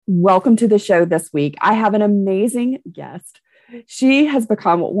Welcome to the show this week. I have an amazing guest. She has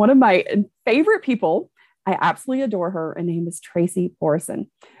become one of my favorite people. I absolutely adore her. Her name is Tracy Borreson.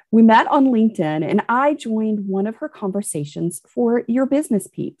 We met on LinkedIn and I joined one of her conversations for Your Business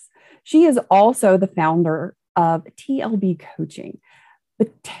Peeps. She is also the founder of TLB Coaching.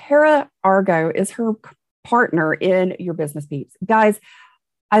 But Tara Argo is her partner in Your Business Peeps. Guys,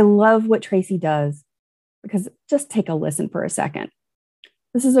 I love what Tracy does because just take a listen for a second.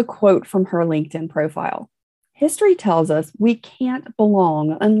 This is a quote from her LinkedIn profile. History tells us we can't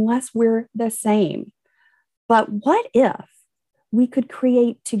belong unless we're the same. But what if we could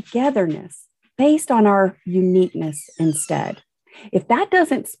create togetherness based on our uniqueness instead? If that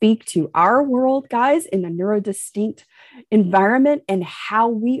doesn't speak to our world, guys, in the neurodistinct environment and how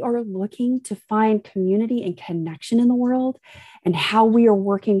we are looking to find community and connection in the world, and how we are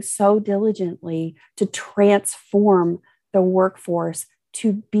working so diligently to transform the workforce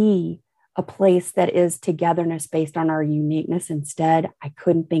to be a place that is togetherness based on our uniqueness instead, I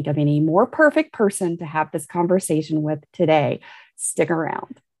couldn't think of any more perfect person to have this conversation with today. Stick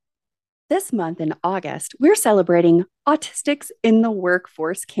around. This month in August, we're celebrating Autistics in the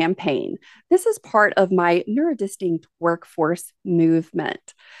Workforce campaign. This is part of my Neurodistinct Workforce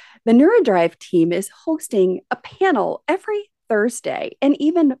movement. The NeuroDrive team is hosting a panel every Thursday and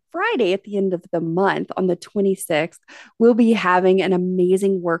even Friday at the end of the month on the 26th, we'll be having an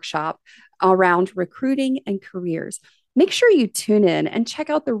amazing workshop around recruiting and careers. Make sure you tune in and check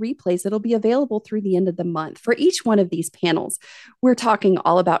out the replays. It'll be available through the end of the month. For each one of these panels, we're talking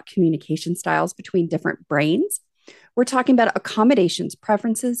all about communication styles between different brains. We're talking about accommodations,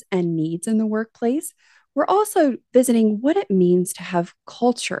 preferences, and needs in the workplace. We're also visiting what it means to have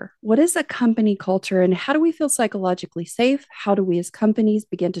culture. What is a company culture and how do we feel psychologically safe? How do we as companies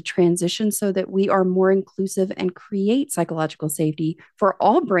begin to transition so that we are more inclusive and create psychological safety for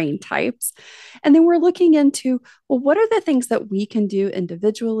all brain types? And then we're looking into, well, what are the things that we can do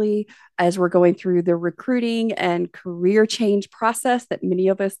individually as we're going through the recruiting and career change process that many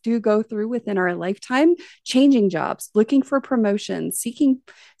of us do go through within our lifetime, changing jobs, looking for promotions,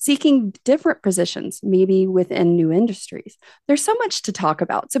 seeking different positions, maybe within new industries. There's so much to talk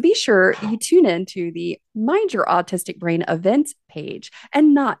about. So be sure you tune in to the Mind Your Autistic Brain events page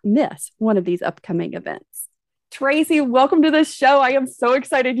and not miss one of these upcoming events. Tracy, welcome to the show. I am so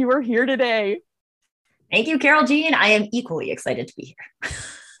excited you are here today. Thank you, Carol Jean. I am equally excited to be here.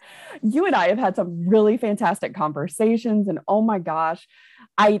 You and I have had some really fantastic conversations, and oh my gosh,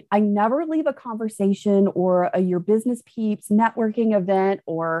 I never leave a conversation or Your Business Peeps networking event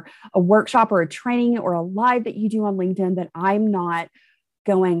or a workshop or a training or a live that you do on LinkedIn that I'm not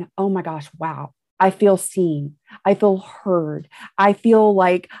going, oh my gosh, wow. I feel seen. I feel heard. I feel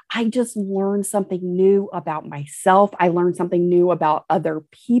like I just learned something new about myself. I learned something new about other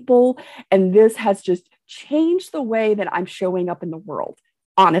people. And this has just changed the way that I'm showing up in the world,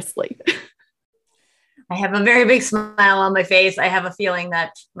 honestly. I have a very big smile on my face. I have a feeling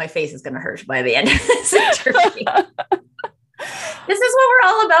that my face is going to hurt by the end of this interview. This is what we're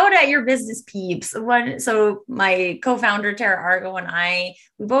all about at Your Business Peeps. So my co-founder, Tara Argo, and I,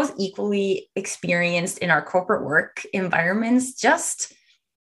 we both equally experienced in our corporate work environments,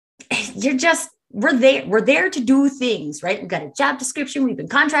 we're there to do things, right? We've got a job description. We've been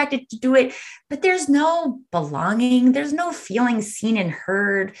contracted to do it, but there's no belonging. There's no feeling seen and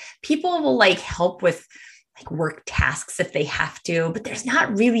heard. People will help with work tasks if they have to, but there's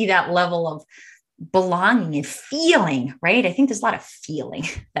not really that level of belonging and feeling, right? I think there's a lot of feeling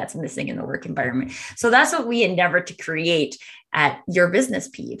that's missing in the work environment. So that's what we endeavor to create at Your Business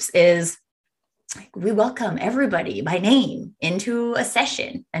Peeps is we welcome everybody by name into a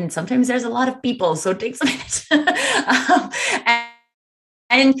session. And sometimes there's a lot of people, so it takes a minute.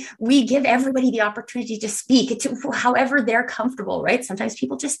 And we give everybody the opportunity to speak to however they're comfortable, right? Sometimes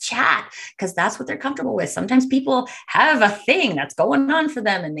people just chat because that's what they're comfortable with. Sometimes people have a thing that's going on for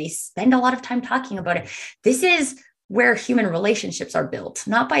them and they spend a lot of time talking about it. This is where human relationships are built,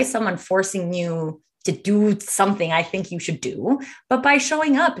 not by someone forcing you to do something I think you should do, but by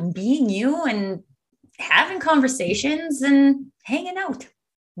showing up and being you and having conversations and hanging out,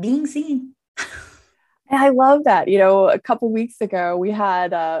 being seen. I love that. A couple of weeks ago, we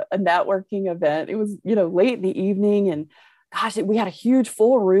had a networking event. It was, late in the evening and gosh, we had a huge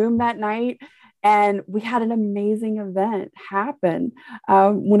full room that night and we had an amazing event happen.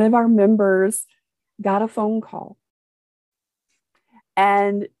 One of our members got a phone call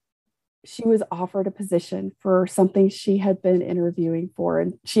and she was offered a position for something she had been interviewing for.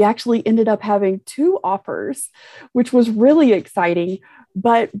 And she actually ended up having two offers, which was really exciting.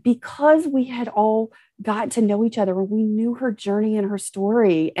 But because we had all got to know each other and we knew her journey and her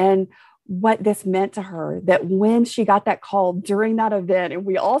story and what this meant to her, that when she got that call during that event and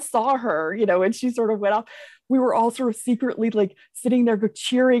we all saw her, and she sort of went off, we were all sort of secretly like sitting there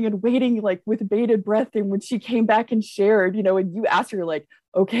cheering and waiting like with bated breath. And when she came back and shared, and you asked her like,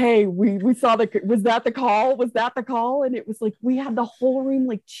 okay, we saw was that the call? Was that the call? And it was like, we had the whole room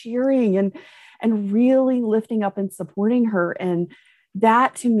like cheering and really lifting up and supporting her. And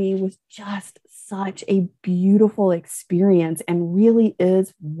that to me was just such a beautiful experience and really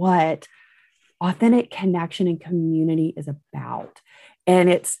is what authentic connection and community is about. And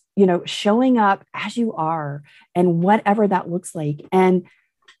it's, showing up as you are and whatever that looks like. And,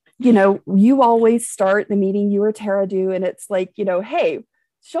 you always start the meeting, you or Tara do, and it's like, hey,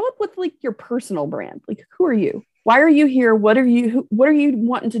 show up with like your personal brand. Like, who are you? Why are you here? What are you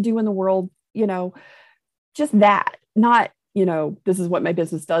wanting to do in the world? Just that, not, this is what my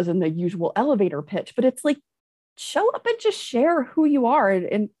business does in the usual elevator pitch, but it's like, show up and just share who you are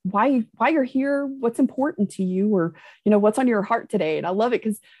and why you're here, what's important to you, or, what's on your heart today. And I love it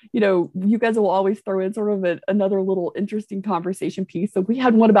because, you guys will always throw in sort of another little interesting conversation piece. So we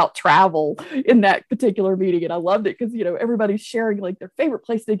had one about travel in that particular meeting. And I loved it because, everybody's sharing like their favorite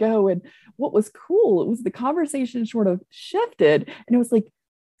place to go. And what was cool, it was the conversation sort of shifted and it was like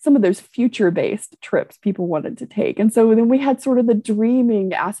some of those future-based trips people wanted to take. And so then we had sort of the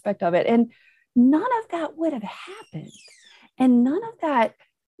dreaming aspect of it. And none of that would have happened. And none of that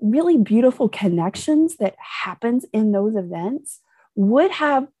really beautiful connections that happens in those events would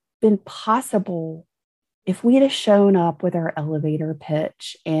have been possible if we had shown up with our elevator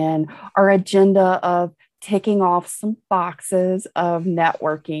pitch and our agenda of ticking off some boxes of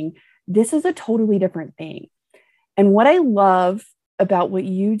networking. This is a totally different thing. And what I love about what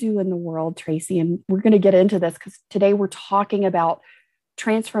you do in the world, Tracy, and we're going to get into this because today we're talking about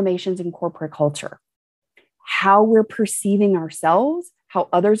transformations in corporate culture, how we're perceiving ourselves, how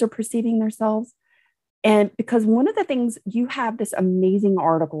others are perceiving themselves. And because one of the things, you have this amazing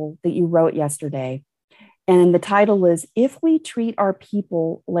article that you wrote yesterday, and the title is, If We Treat Our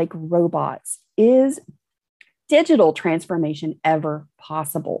People Like Robots, Is Digital Transformation Ever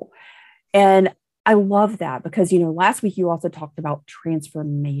Possible? And I love that because, last week you also talked about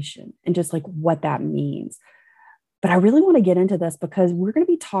transformation and just like what that means. But I really want to get into this because we're going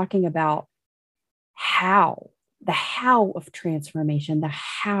to be talking about the how of transformation, the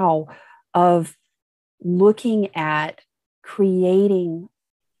how of looking at creating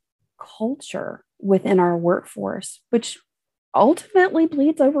culture within our workforce, which ultimately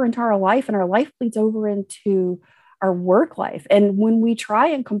bleeds over into our life and our life bleeds over into our work life. And when we try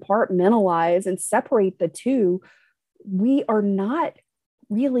and compartmentalize and separate the two, we are not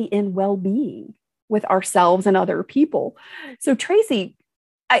really in well-being with ourselves and other people. So Tracy,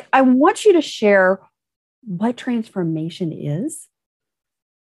 I want you to share what transformation is,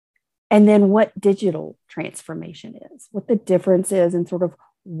 and then what digital transformation is, what the difference is, and sort of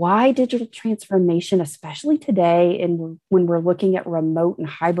why digital transformation, especially today and when we're looking at remote and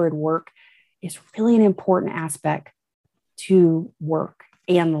hybrid work, is really an important aspect to work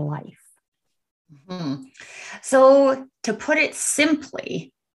and life. Mm-hmm. So to put it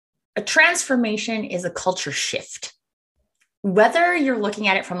simply, a transformation is a culture shift. Whether you're looking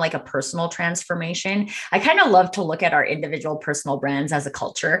at it from like a personal transformation, I kind of love to look at our individual personal brands as a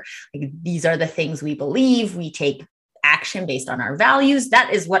culture. Like, these are the things we believe, we take action based on our values.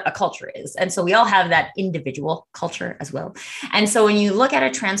 That is what a culture is. And so we all have that individual culture as well. And so when you look at a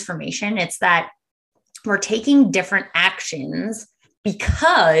transformation, it's that we're taking different actions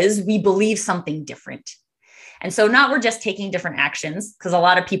because we believe something different. And so not we're just taking different actions, because a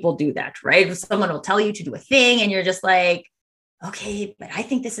lot of people do that, right? Someone will tell you to do a thing and you're just like, okay, but I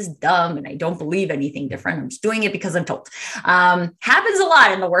think this is dumb and I don't believe anything different. I'm just doing it because I'm told. Happens a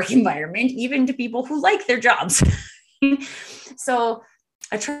lot in the work environment, even to people who like their jobs. So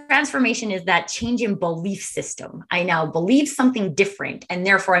a transformation is that change in belief system. I now believe something different, and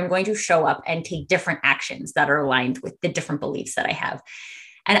therefore I'm going to show up and take different actions that are aligned with the different beliefs that I have.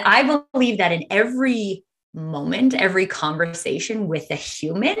 And I believe that in every moment, every conversation with a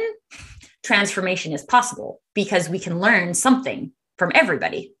human, transformation is possible because we can learn something from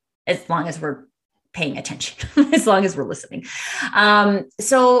everybody as long as we're paying attention, as long as we're listening.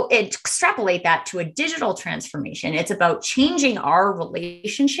 So extrapolate that to a digital transformation. It's about changing our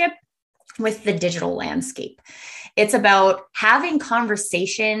relationship with the digital landscape. It's about having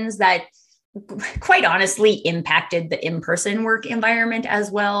conversations that quite honestly impacted the in-person work environment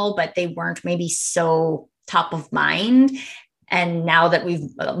as well, but they weren't maybe so top of mind. And now that we've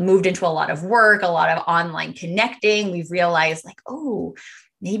moved into a lot of work, a lot of online connecting, we've realized like, oh,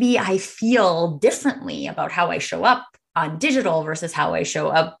 maybe I feel differently about how I show up on digital versus how I show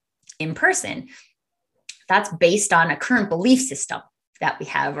up in person. That's based on a current belief system that we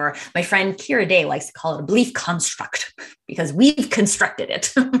have, or my friend Kira Day likes to call it a belief construct because we've constructed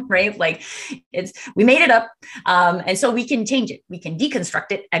it, right? Like we made it up. And so we can change it. We can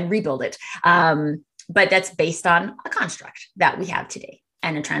deconstruct it and rebuild it. But that's based on a construct that we have today.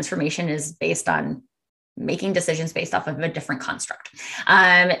 And a transformation is based on making decisions based off of a different construct.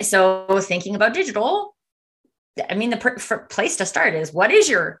 So thinking about digital, I mean, the place to start is, what is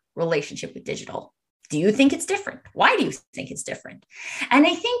your relationship with digital? Do you think it's different? Why do you think it's different? And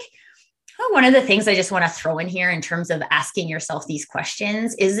I think one of the things I just want to throw in here in terms of asking yourself these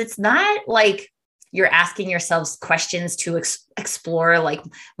questions is, it's not like you're asking yourselves questions to explore, like,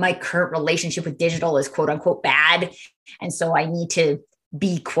 my current relationship with digital is quote unquote bad, and so I need to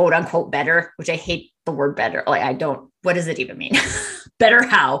be quote unquote better, which I hate the word better. Like, I don't, what does it even mean? Better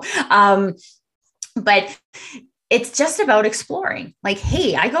how? But it's just about exploring. Like,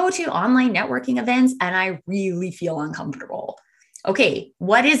 hey, I go to online networking events and I really feel uncomfortable. Okay,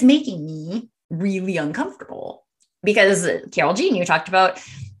 what is making me really uncomfortable? Because Carol Jean, you talked about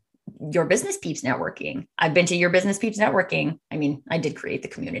your business peeps networking. I've been to your business peeps networking. I mean, I did create the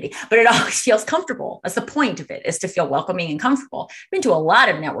community, but it always feels comfortable. That's the point of it, is to feel welcoming and comfortable. I've been to a lot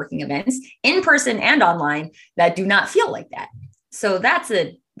of networking events in person and online that do not feel like that. So that's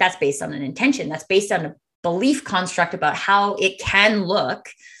based on an intention. That's based on a belief construct about how it can look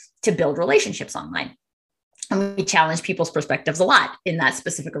to build relationships online. And we challenge people's perspectives a lot in that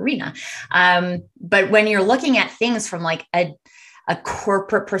specific arena. But when you're looking at things from like a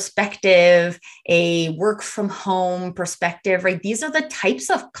corporate perspective, a work from home perspective, right? These are the types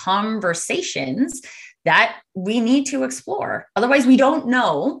of conversations that we need to explore. Otherwise, we don't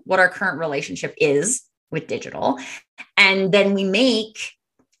know what our current relationship is with digital. And then we make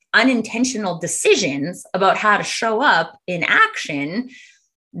unintentional decisions about how to show up in action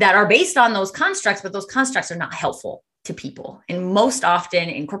that are based on those constructs, but those constructs are not helpful to people. And most often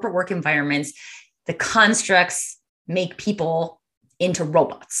in corporate work environments, the constructs make people into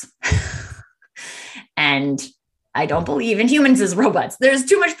robots. And I don't believe in humans as robots. There's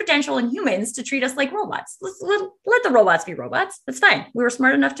too much potential in humans to treat us like robots. Let the robots be robots. That's fine. We were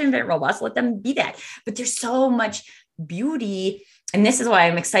smart enough to invent robots. Let them be that. But there's so much beauty. And this is why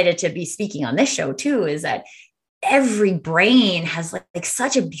I'm excited to be speaking on this show too, is that every brain has like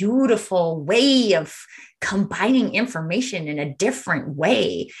such a beautiful way of combining information in a different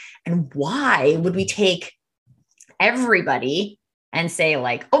way. And why would we take everybody and say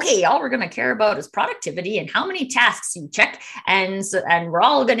like, okay, all we're going to care about is productivity and how many tasks you check. And we're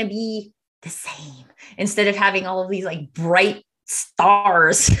all going to be the same, instead of having all of these like bright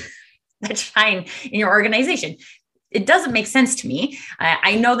stars that shine in your organization. It doesn't make sense to me.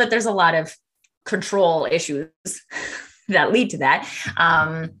 I know that there's a lot of control issues that lead to that.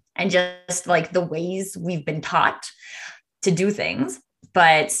 And just like the ways we've been taught to do things,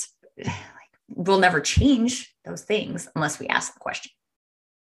 but we'll never change those things unless we ask the question.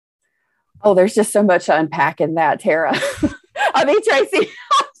 Oh, there's just so much to unpack in that, Tara. I mean, Tracy,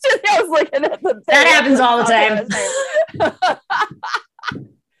 I was looking at that happens all the time.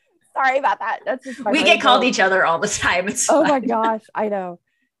 Sorry about that. That's just we get called each other all the time. Oh my gosh, I know.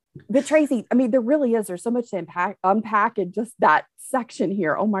 But Tracy, I mean, there's so much to unpack in just that section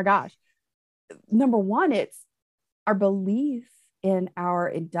here. Oh my gosh. Number one, it's our belief in our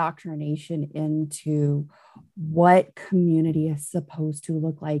indoctrination into what community is supposed to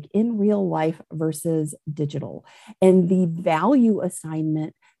look like in real life versus digital, and the value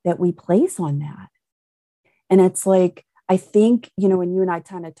assignment that we place on that. And it's like, I think, when you and I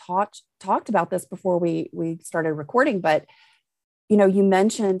kind of talked about this before we started recording, but you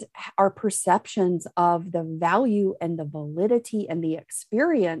mentioned our perceptions of the value and the validity and the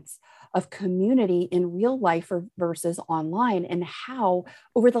experience of community in real life versus online, and how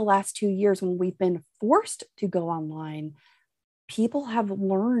over the last 2 years, when we've been forced to go online, people have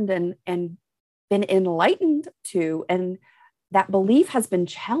learned and been enlightened to, and that belief has been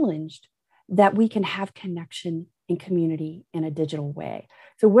challenged, that we can have connection and community in a digital way.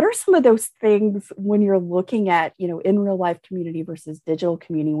 So what are some of those things when you're looking at, in real life community versus digital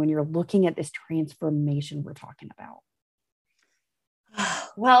community, when you're looking at this transformation we're talking about?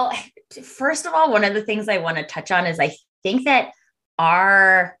 Well, first of all, one of the things I want to touch on is I think that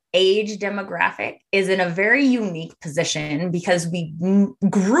our age demographic is in a very unique position because we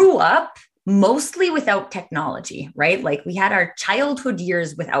grew up mostly without technology, right? Like we had our childhood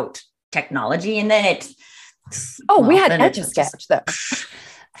years without technology, and then we had Etch-a-Sketch though.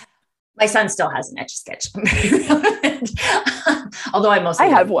 My son still has an Etch-a-Sketch. Although I mostly I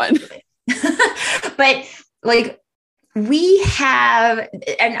have one. But like we have,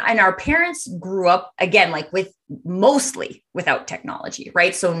 and our parents grew up again, like with mostly without technology,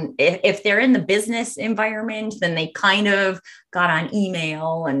 right? So if they're in the business environment, then they kind of got on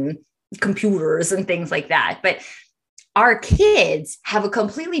email and computers and things like that. But our kids have a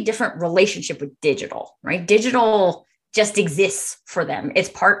completely different relationship with digital, right? Digital just exists for them. It's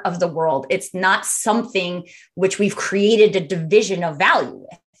part of the world. It's not something which we've created a division of value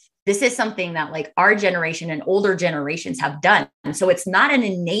with. This is something that like our generation and older generations have done. So it's not an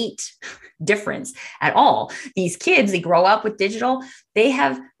innate difference at all. These kids, they grow up with digital.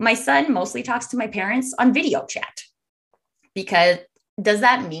 My son mostly talks to my parents on video chat. Because does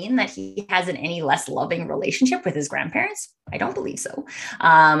that mean that he has an any less loving relationship with his grandparents? I don't believe so.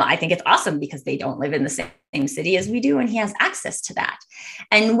 I think it's awesome because they don't live in the same city as we do, and he has access to that.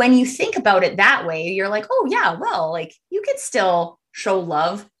 And when you think about it that way, you're like, oh yeah, well, like you could still show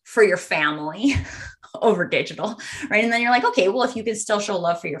love for your family over digital, right? And then you're like, okay, well, if you can still show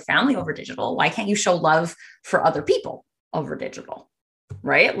love for your family over digital, why can't you show love for other people over digital,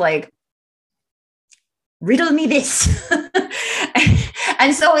 right? Like, riddle me this.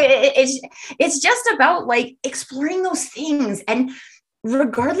 And so it's just about like exploring those things. And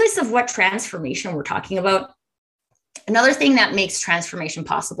regardless of what transformation we're talking about, another thing that makes transformation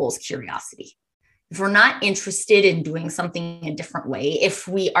possible is curiosity. If we're not interested in doing something a different way, if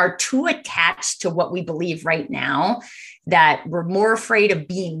we are too attached to what we believe right now, that we're more afraid of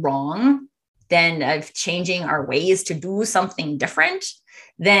being wrong than of changing our ways to do something different,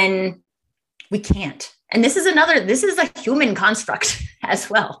 then we can't. And this is a human construct as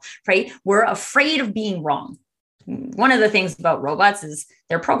well, right? We're afraid of being wrong. One of the things about robots is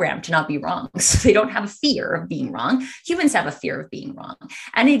they're programmed to not be wrong. So they don't have a fear of being wrong. Humans have a fear of being wrong.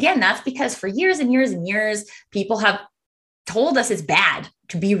 And again, that's because for years and years and years, people have told us it's bad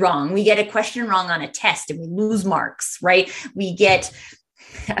to be wrong. We get a question wrong on a test and we lose marks, right?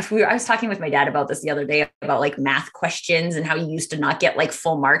 I was talking with my dad about this the other day about like math questions and how you used to not get like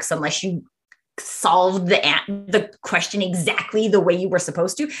full marks unless you solved the question exactly the way you were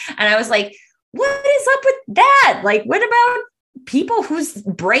supposed to. And I was like, what is up with that? Like, what about people whose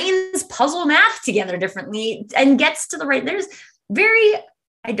brains puzzle math together differently and gets to the right?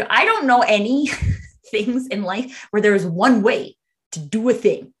 I don't know any things in life where there's one way to do a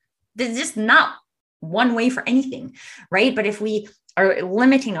thing. There's just not one way for anything, right? But if we are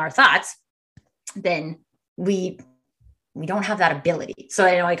limiting our thoughts, then we don't have that ability. So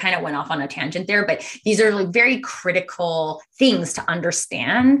I know I kind of went off on a tangent there, but these are like very critical things to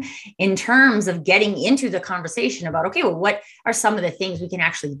understand in terms of getting into the conversation about, okay, well, what are some of the things we can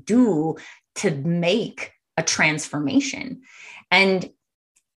actually do to make a transformation? And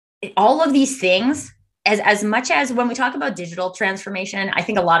all of these things, as much as when we talk about digital transformation, I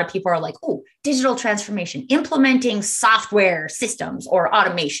think a lot of people are like, oh, digital transformation, implementing software systems or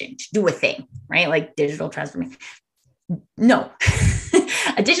automation to do a thing, right? Like digital transformation. No,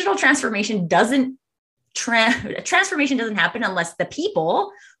 a digital transformation transformation doesn't happen unless the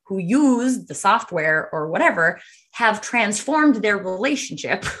people who use the software or whatever have transformed their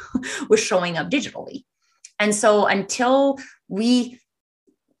relationship with showing up digitally. And so until we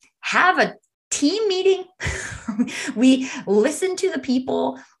have a team meeting, we listen to the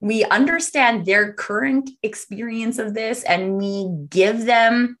people, we understand their current experience of this, and we give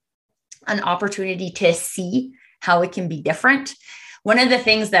them an opportunity to see how it can be different. One of the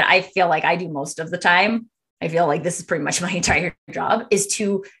things that I feel like I do most of the time, I feel like this is pretty much my entire job, is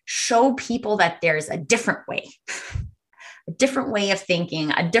to show people that there's a different way of thinking,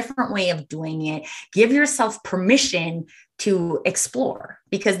 a different way of doing it. Give yourself permission to explore,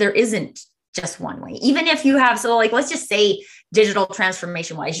 because there isn't just one way. Even if you have, so like, let's just say digital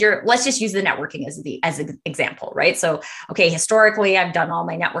transformation wise, let's just use the networking as an example, right? So, okay, historically, I've done all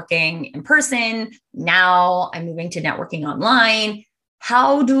my networking in person. Now I'm moving to networking online.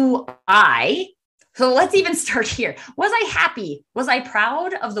 So let's even start here. Was I happy? Was I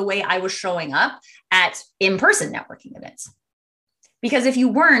proud of the way I was showing up at in-person networking events? Because if you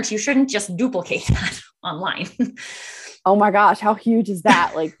weren't, you shouldn't just duplicate that online. Oh my gosh, how huge is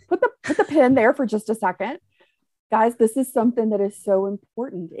that? Like put the pin there for just a second. Guys, this is something that is so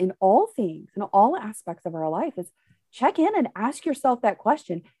important in all things, in all aspects of our life, is check in and ask yourself that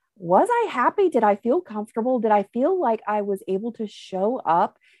question. Was I happy? Did I feel comfortable? Did I feel like I was able to show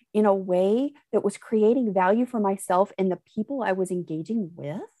up in a way that was creating value for myself and the people I was engaging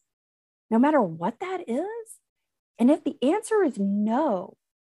with, no matter what that is? And if the answer is no,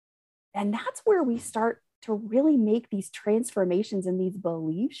 then that's where we start to really make these transformations and these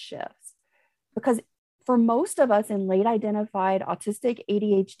belief shifts. Because for most of us in late identified autistic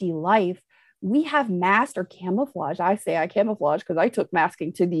ADHD life, we have masked or camouflage. I say I camouflage because I took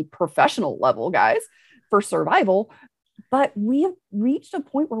masking to the professional level, guys, for survival. But we have reached a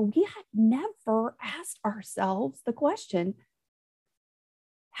point where we had never asked ourselves the question,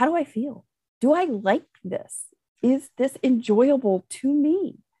 how do I feel? Do I like this? Is this enjoyable to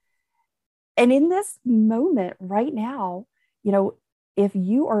me? And in this moment right now, if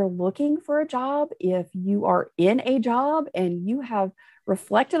you are looking for a job, if you are in a job and you have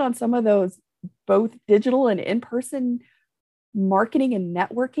reflected on some of those both digital and in-person marketing and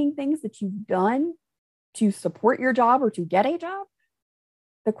networking things that you've done to support your job or to get a job,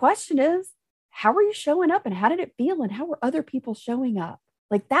 the question is, how are you showing up and how did it feel and how were other people showing up?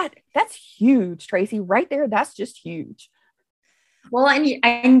 Like that's huge, Tracy, right there. That's just huge. Well,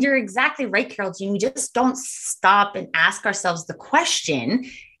 and you're exactly right, Carol Jean. We just don't stop and ask ourselves the question.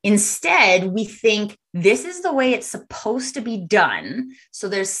 Instead, we think this is the way it's supposed to be done. So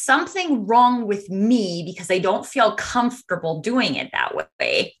there's something wrong with me because I don't feel comfortable doing it that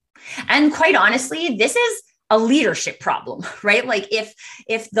way. And quite honestly, this is a leadership problem, right? Like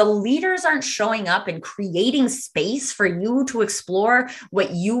if the leaders aren't showing up and creating space for you to explore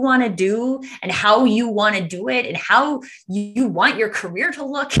what you want to do and how you want to do it and how you want your career to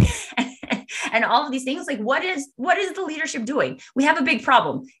look and all of these things, like what is the leadership doing? We have a big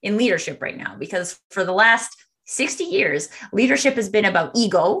problem in leadership right now because for the last 60 years, leadership has been about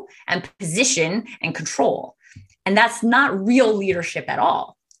ego and position and control. And that's not real leadership at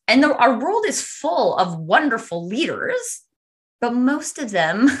all. And our world is full of wonderful leaders, but most of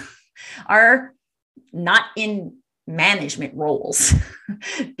them are not in management roles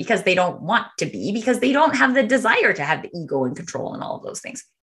because they don't want to be, because they don't have the desire to have the ego and control and all of those things.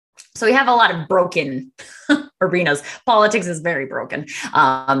 So we have a lot of broken arenas. Politics is very broken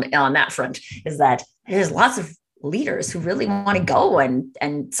on that front, is that there's lots of leaders who really want to go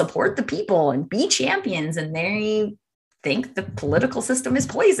and support the people and be champions, and they think the political system is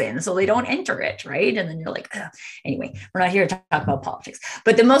poison, so they don't enter it, right? And then you're like, ugh. Anyway, we're not here to talk about politics.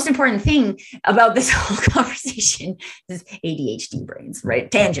 But the most important thing about this whole conversation is ADHD brains,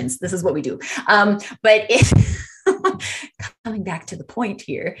 right? Tangents. This is what we do. But if coming back to the point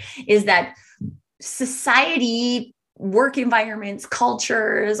here is that society, work environments,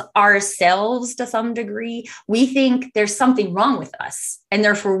 cultures, ourselves to some degree, we think there's something wrong with us. And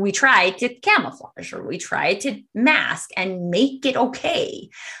therefore we try to camouflage or we try to mask and make it okay.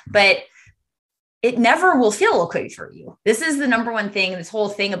 But it never will feel okay for you. This is the number one thing, this whole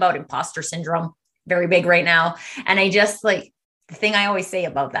thing about imposter syndrome, very big right now. And I just the thing I always say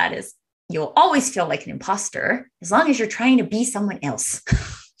about that is you'll always feel like an imposter as long as you're trying to be someone else.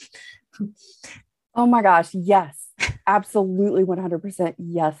 Oh my gosh. Yes. Absolutely 100%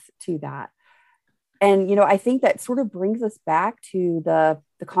 yes to that. And, I think that sort of brings us back to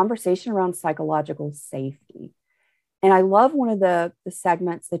the conversation around psychological safety. And I love one of the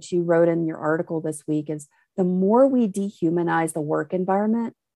segments that you wrote in your article this week is the more we dehumanize the work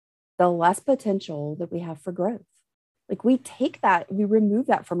environment, the less potential that we have for growth. Like we take that, we remove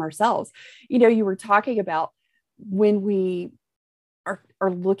that from ourselves. You were talking about when we are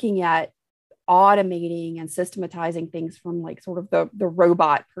looking at automating and systematizing things from sort of the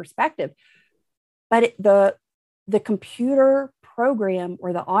robot perspective. But the computer program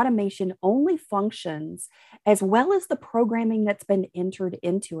or the automation only functions as well as the programming that's been entered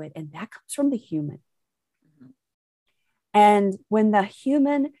into it. And that comes from the human. Mm-hmm. And when the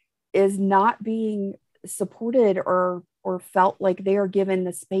human is not being supported or felt like they are given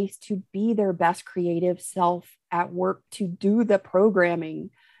the space to be their best creative self at work, to do the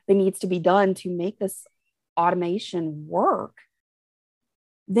programming that needs to be done to make this automation work,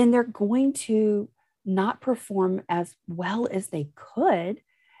 then they're going to not perform as well as they could.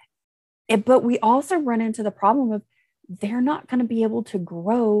 But we also run into the problem of they're not going to be able to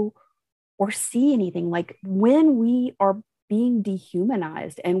grow or see anything. Like when we are being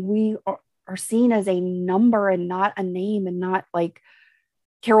dehumanized and we are seen as a number and not a name and not like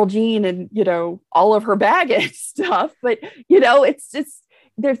Carol Jean and, all of her baggage stuff. But, it's just,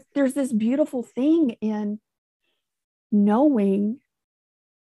 there's this beautiful thing in knowing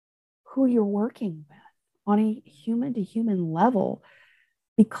who you're working with on a human to human level,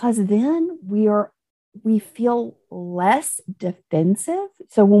 because then we feel less defensive.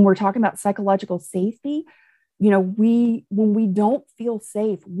 So when we're talking about psychological safety, when we don't feel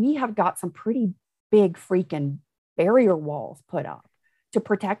safe, we have got some pretty big freaking barrier walls put up to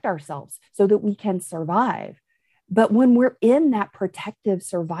protect ourselves so that we can survive. But when we're in that protective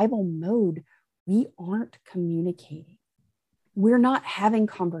survival mode, we aren't communicating. We're not having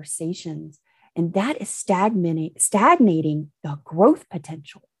conversations And that is stagnating the growth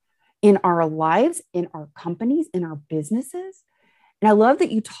potential in our lives, in our companies, in our businesses. And I love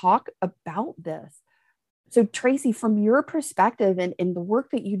that you talk about this. So, Tracy, from your perspective and in the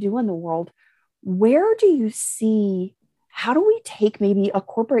work that you do in the world, where do you see, how do we take maybe a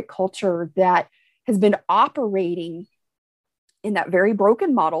corporate culture that has been operating in that very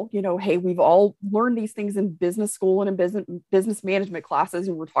broken model? Hey, we've all learned these things in business school and in business management classes,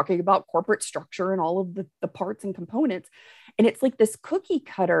 and we're talking about corporate structure and all of the parts and components. And it's like this cookie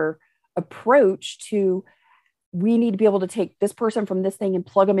cutter approach to, we need to be able to take this person from this thing and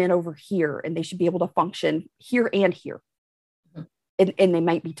plug them in over here, and they should be able to function here and here. And they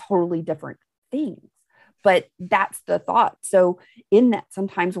might be totally different things, but that's the thought. So in that,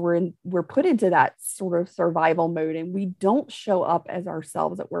 sometimes we're put into that sort of survival mode, and we don't show up as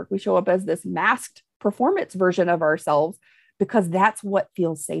ourselves at work. We show up as this masked performance version of ourselves because that's what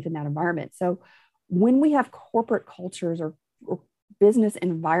feels safe in that environment. So when we have corporate cultures or business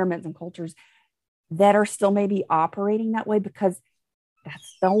environments and cultures that are still maybe operating that way because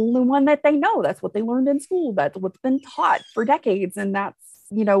that's the only one that they know, that's what they learned in school, that's what's been taught for decades, and that's,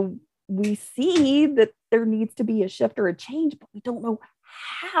 we see that there needs to be a shift or a change, but we don't know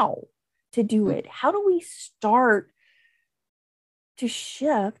how to do it. How do we start to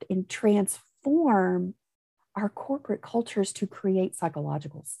shift and transform our corporate cultures to create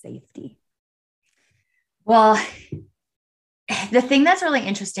psychological safety? Well, the thing that's really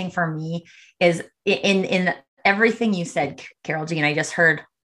interesting for me is in everything you said, Carol G, and I just heard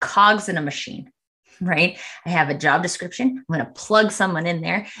cogs in a machine, right? I have a job description. I'm going to plug someone in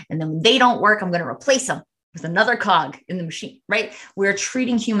there, and then when they don't work, I'm going to replace them with another cog in the machine, right? We're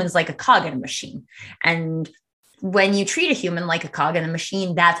treating humans like a cog in a machine. And when you treat a human like a cog in a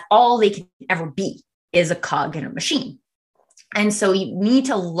machine, that's all they can ever be, is a cog in a machine. And so we need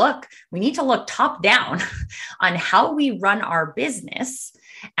to look top down on how we run our business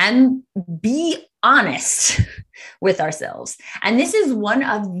and be honest with ourselves. And this is one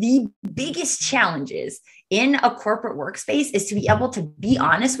of the biggest challenges in a corporate workspace, is to be able to be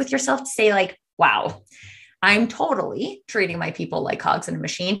honest with yourself, to say like, wow, I'm totally treating my people like cogs in a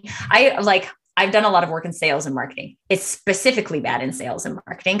machine. I've done a lot of work in sales and marketing. It's specifically bad in sales and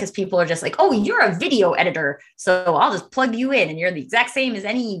marketing because people are just like, oh, you're a video editor, so I'll just plug you in and you're the exact same as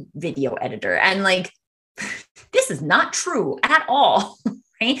any video editor. And like, this is not true at all,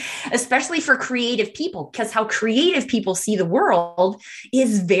 right? Especially for creative people, because how creative people see the world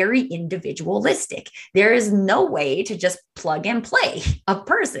is very individualistic. There is no way to just plug and play a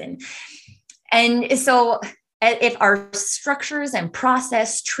person. And so if our structures and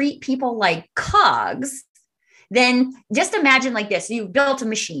process treat people like cogs, then just imagine like this: you built a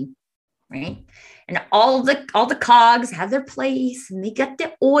machine, right? And all the cogs have their place, and they get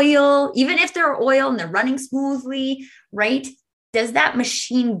the oil. Even if they're oil and they're running smoothly, right? Does that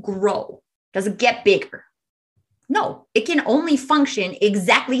machine grow? Does it get bigger? No, it can only function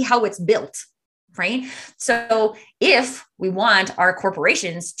exactly how it's built. Right? So if we want our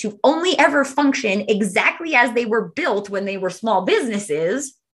corporations to only ever function exactly as they were built when they were small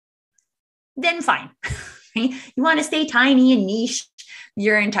businesses, then fine. Right? You want to stay tiny and niche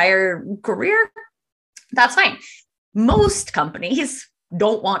your entire career? That's fine. Most companies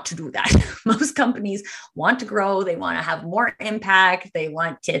don't want to do that. Most companies want to grow. They want to have more impact. They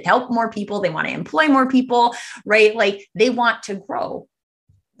want to help more people. They want to employ more people, right? Like, they want to grow.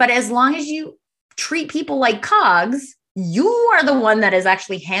 But as long as you treat people like cogs, you are the one that is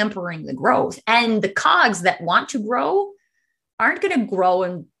actually hampering the growth. And the cogs that want to grow aren't going to grow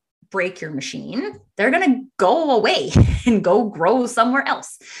and break your machine. They're going to go away and go grow somewhere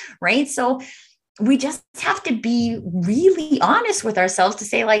else, right? So we just have to be really honest with ourselves to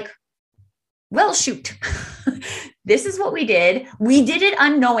say like, well, shoot, this is what we did. We did it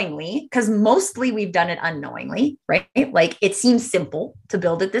unknowingly, because mostly we've done it unknowingly, right? Like, it seems simple to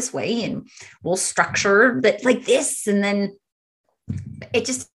build it this way, and we'll structure that like this, and then it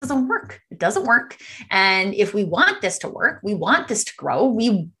just doesn't work. It doesn't work. And if we want this to work, we want this to grow,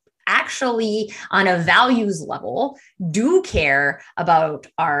 we actually, on a values level, do care about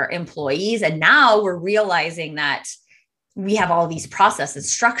our employees. And now we're realizing that we have all these processes,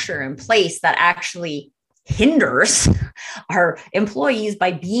 structure in place that actually hinders our employees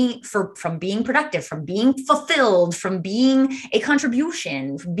by from being productive, from being fulfilled, from being a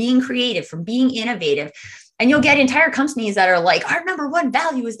contribution, from being creative, from being innovative. And you'll get entire companies that are like, our number one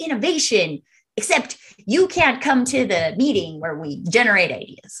value is innovation, except you can't come to the meeting where we generate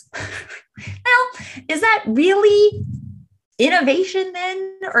ideas. Well, is that really innovation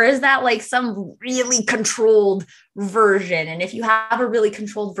then? Or is that like some really controlled version? And if you have a really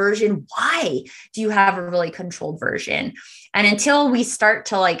controlled version, why do you have a really controlled version? And until we start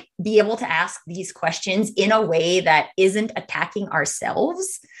to like be able to ask these questions in a way that isn't attacking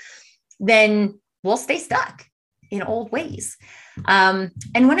ourselves, then we'll stay stuck in old ways. And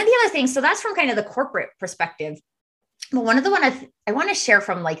one of the other things, so that's from kind of the corporate perspective. But one of the one I want to share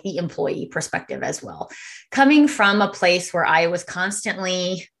from like the employee perspective as well, coming from a place where I was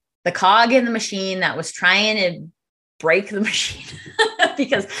constantly the cog in the machine that was trying to break the machine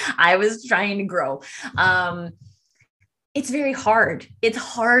because I was trying to grow. It's very hard. It's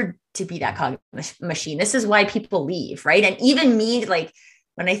hard to be that cog machine. This is why people leave, right? And even me, like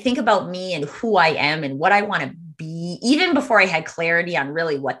when I think about me and who I am and what I want to be, even before I had clarity on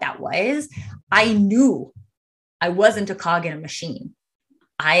really what that was, I knew I wasn't a cog in a machine.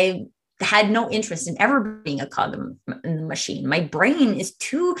 I had no interest in ever being a cog in the machine. My brain is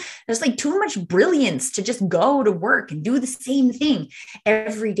there's like too much brilliance to just go to work and do the same thing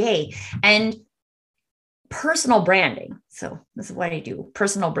every day. And personal branding, so this is what I do,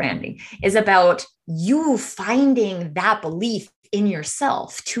 personal branding is about you finding that belief in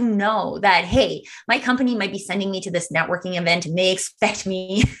yourself to know that, hey, my company might be sending me to this networking event and they expect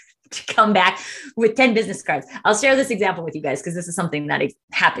me to come back with 10 business cards. I'll share this example with you guys because this is something that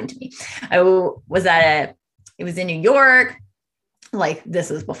happened to me. I was it was in New York. Like this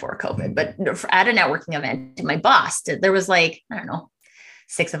was before COVID, but at a networking event, my boss, there was like, I don't know,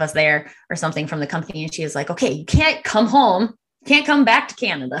 6 of us there or something from the company. And she was like, okay, you can't come home, can't come back to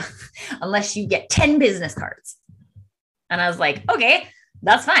Canada unless you get 10 business cards. And I was like, okay,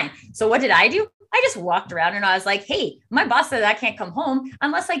 that's fine. So what did I do? I just walked around and I was like, hey, my boss said I can't come home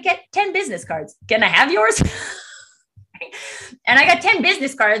unless I get 10 business cards. Can I have yours? And I got 10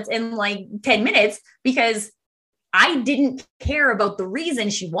 business cards in like 10 minutes because I didn't care about the reason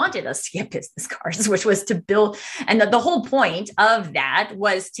she wanted us to get business cards, which was to build. And the whole point of that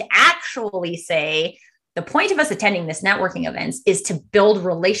was to actually say, the point of us attending this networking events is to build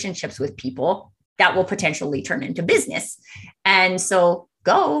relationships with people that will potentially turn into business. And so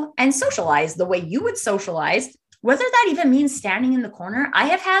go and socialize the way you would socialize, whether that even means standing in the corner. I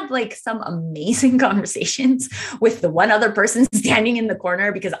have had like some amazing conversations with the one other person standing in the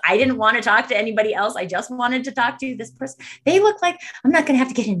corner because I didn't want to talk to anybody else. I just wanted to talk to this person. They look like I'm not going to have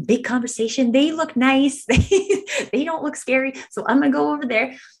to get in big conversation. They look nice. They don't look scary. So I'm going to go over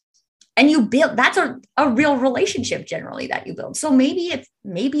there. And you build, that's a real relationship generally that you build. So maybe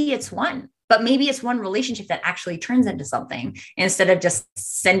it's one. But maybe it's one relationship that actually turns into something instead of just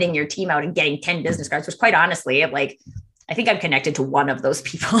sending your team out and getting 10 business cards, which quite honestly, like, I think I'm connected to one of those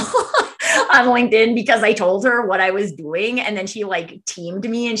people on LinkedIn because I told her what I was doing. And then she like teamed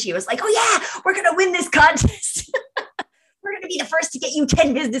me and she was like, oh yeah, we're going to win this contest. We're going to be the first to get you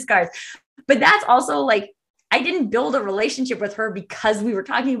 10 business cards. But that's also like, I didn't build a relationship with her because we were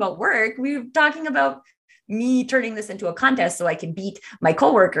talking about work. We were talking about me turning this into a contest so I can beat my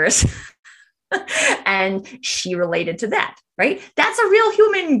coworkers. And she related to that, right? That's a real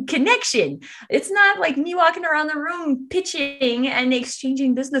human connection. It's not like me walking around the room pitching and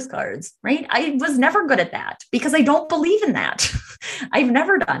exchanging business cards, right? I was never good at that because I don't believe in that. I've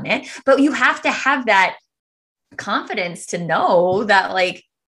never done it, but you have to have that confidence to know that like,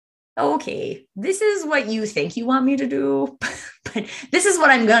 okay, this is what you think you want me to do, but this is what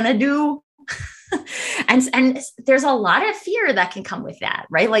I'm going to do. And there's a lot of fear that can come with that,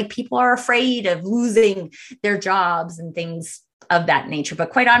 right? Like people are afraid of losing their jobs and things of that nature. But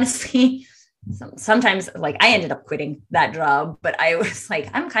quite honestly, sometimes like I ended up quitting that job, but I was like,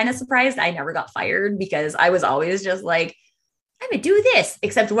 I'm kind of surprised I never got fired because I was always just like, I'm going to do this,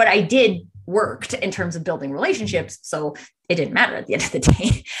 except what I did worked in terms of building relationships. So it didn't matter at the end of the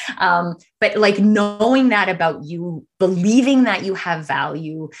day. But like knowing that about you, believing that you have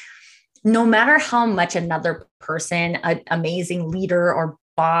value, no matter how much another person, an amazing leader or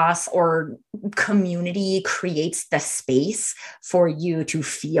boss or community creates the space for you to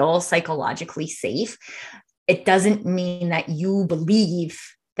feel psychologically safe, it doesn't mean that you believe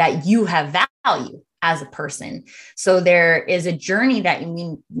that you have value as a person. So there is a journey that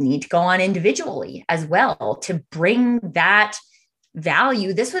you need to go on individually as well to bring that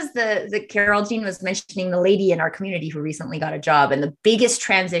value. This was the Carol Jean was mentioning the lady in our community who recently got a job, and the biggest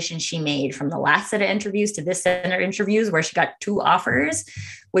transition she made from the last set of interviews to this set of interviews where she got 2 offers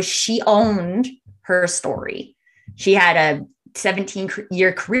was she owned her story. She had a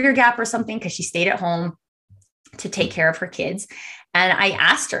 17-year career gap or something because she stayed at home to take care of her kids. And I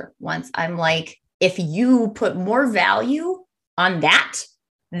asked her once, I'm like, if you put more value on that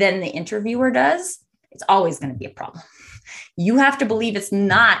than the interviewer does, it's always going to be a problem. You have to believe it's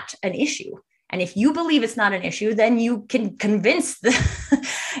not an issue. And if you believe it's not an issue, then you can convince the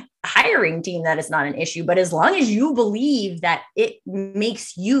hiring team that it's not an issue. But as long as you believe that it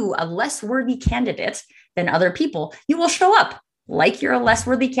makes you a less worthy candidate than other people, you will show up like you're a less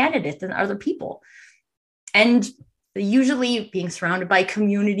worthy candidate than other people. And usually being surrounded by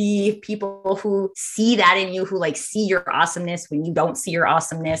community, people who see that in you, who like see your awesomeness when you don't see your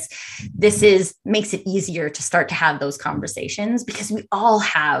awesomeness, makes it easier to start to have those conversations, because we all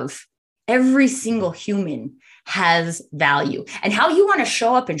have, every single human has value. And how you want to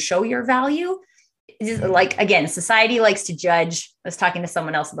show up and show your value is like, again, society likes to judge. I was talking to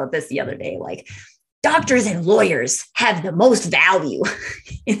someone else about this the other day, like doctors and lawyers have the most value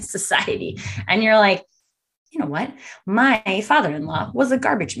in society. And you're like, you know what? My father-in-law was a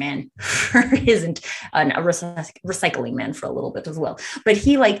garbage man, or isn't a recycling man for a little bit as well. But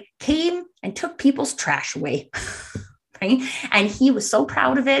he like came and took people's trash away. Right? And he was so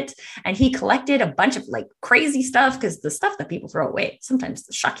proud of it. And he collected a bunch of like crazy stuff, because the stuff that people throw away, sometimes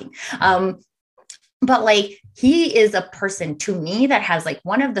it's shocking. But like, he is a person to me that has like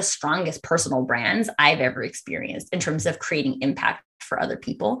one of the strongest personal brands I've ever experienced in terms of creating impact for other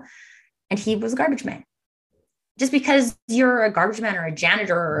people. And he was a garbage man. Just because you're a garbage man or a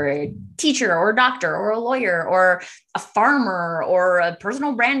janitor or a teacher or a doctor or a lawyer or a farmer or a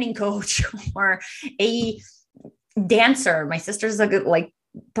personal branding coach or a dancer. My sister's a good, like,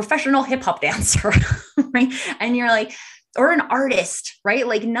 professional hip hop dancer, right? And you're like, or an artist, right?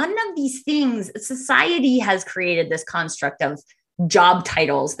 Like, none of these things, society has created this construct of job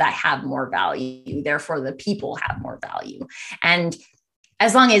titles that have more value. Therefore, the people have more value. And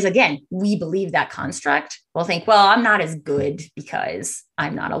as long as, again, we believe that construct, we'll think, well, I'm not as good because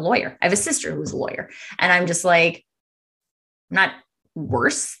I'm not a lawyer. I have a sister who's a lawyer. And I'm just like, I'm not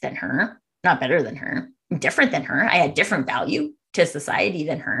worse than her, not better than her, I'm different than her. I had different value to society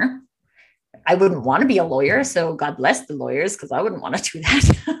than her. I wouldn't want to be a lawyer. So God bless the lawyers, because I wouldn't want to do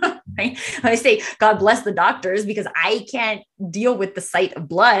that. Right? I say, God bless the doctors, because I can't deal with the sight of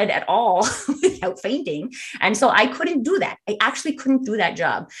blood at all without fainting. And so I couldn't do that. I actually couldn't do that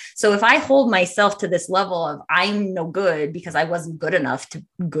job. So if I hold myself to this level of I'm no good because I wasn't good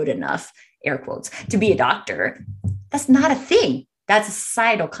enough, air quotes, to be a doctor, that's not a thing. That's a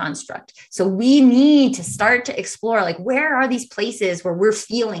societal construct. So we need to start to explore, like, where are these places where we're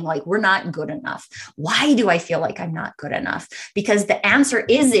feeling like we're not good enough? Why do I feel like I'm not good enough? Because the answer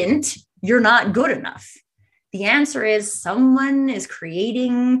isn't you're not good enough. The answer is someone is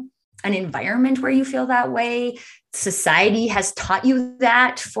creating an environment where you feel that way. Society has taught you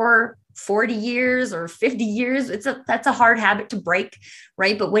that for 40 years or 50 years. That's a hard habit to break,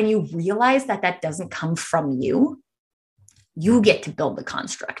 right? But when you realize that that doesn't come from you, you get to build the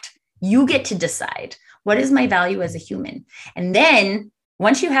construct. You get to decide, what is my value as a human? And then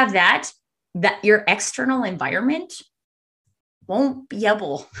once you have that your external environment won't be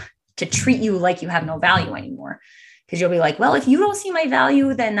able to treat you like you have no value anymore. Because you'll be like, well, if you don't see my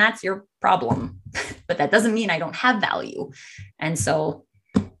value, then that's your problem. But that doesn't mean I don't have value. And so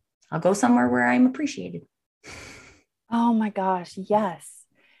I'll go somewhere where I'm appreciated. Oh my gosh. Yes.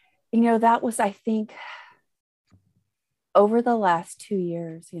 That was, I think, over the last 2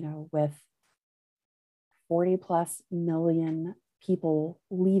 years, with 40 plus million people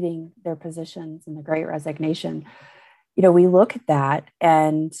leaving their positions in the Great Resignation, we look at that,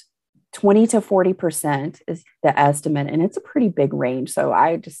 and 20 to 40% is the estimate. And it's a pretty big range. So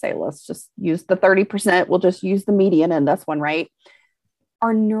I just say, let's just use the 30%. We'll just use the median in this one, right?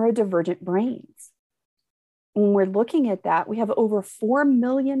 Are neurodivergent brains. When we're looking at that, we have over 4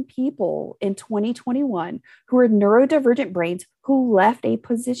 million people in 2021 who are neurodivergent brains who left a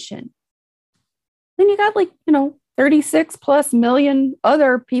position. Then you got 36 plus million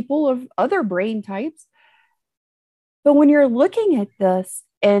other people of other brain types. But when you're looking at this,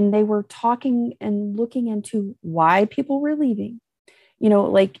 and they were talking and looking into why people were leaving,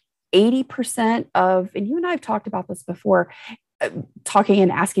 80% of, and you and I have talked about this before, talking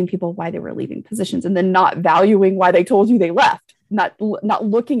and asking people why they were leaving positions, and then not valuing why they told you they left, not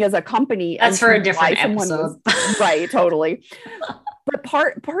looking as a company. That's for a different episode. Right. Totally. But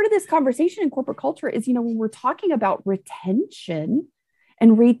part of this conversation in corporate culture is, when we're talking about retention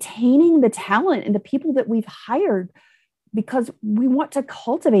and retaining the talent and the people that we've hired, because we want to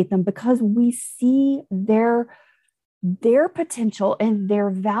cultivate them, because we see their potential and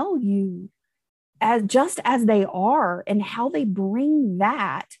their value as just as they are, and how they bring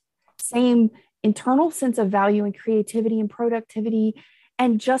that same internal sense of value and creativity and productivity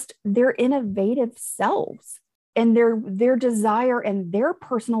and just their innovative selves and their desire and their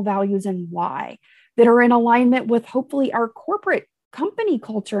personal values and why. that are in alignment with hopefully our corporate company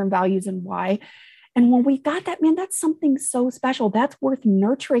culture and values and why. And when we got that, man, that's something so special. That's worth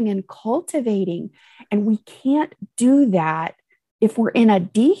nurturing and cultivating. And we can't do that if we're in a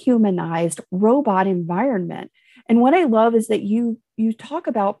dehumanized robot environment. And what I love is that you talk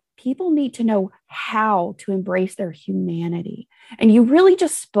about people need to know how to embrace their humanity. And you really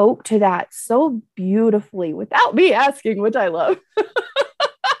just spoke to that so beautifully without me asking, which I love.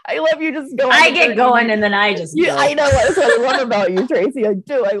 I love you just going. I get going and then I just go. I know that's what I love about you, Tracy. I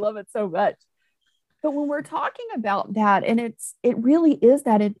do. I love it so much. But when we're talking about that, and it really is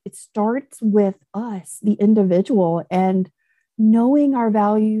that it starts with us, the individual, and knowing our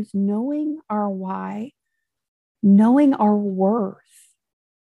values, knowing our why, knowing our worth.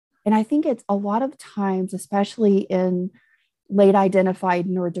 And I think it's a lot of times, especially in late identified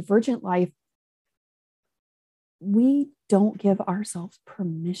neurodivergent life, we don't give ourselves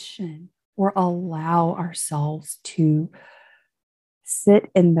permission or allow ourselves to sit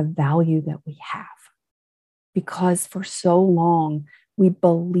in the value that we have. Because for so long, we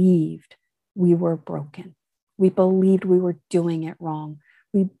believed we were broken. We believed we were doing it wrong.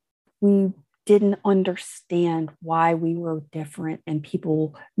 We didn't understand why we were different, and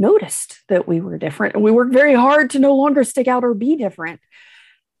people noticed that we were different. And we worked very hard to no longer stick out or be different.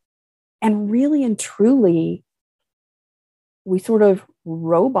 And really and truly, we sort of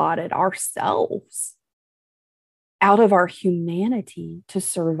roboted ourselves out of our humanity to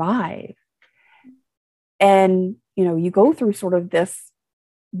survive. And, you go through sort of this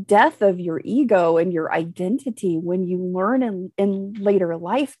death of your ego and your identity when you learn in later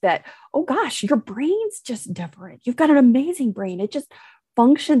life that, oh gosh, your brain's just different. You've got an amazing brain. It just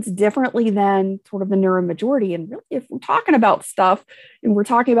functions differently than sort of the neuромajority. And really, if we're talking about stuff and we're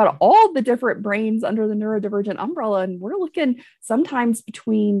talking about all the different brains under the neurodivergent umbrella, and we're looking sometimes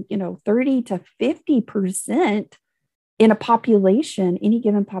between, 30 to 50% in a population, any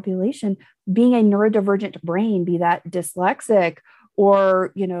given population, being a neurodivergent brain, be that dyslexic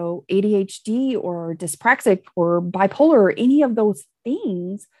or, ADHD or dyspraxic or bipolar or any of those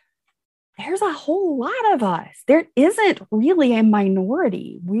things, there's a whole lot of us. There isn't really a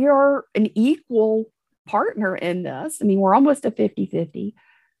minority. We are an equal partner in this. I mean, we're almost a 50-50.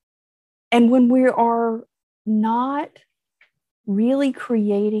 And when we are not really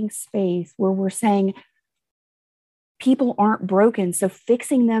creating space where we're saying, people aren't broken, so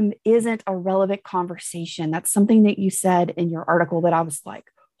fixing them isn't a relevant conversation. That's something that you said in your article that I was like,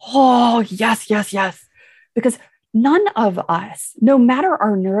 oh, yes, yes, yes. Because none of us, no matter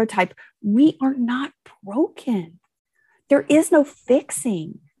our neurotype, we are not broken. There is no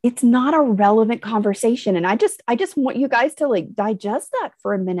fixing. It's not a relevant conversation. And I just want you guys to digest that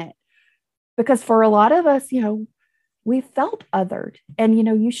for a minute. Because for a lot of us, we felt othered. And,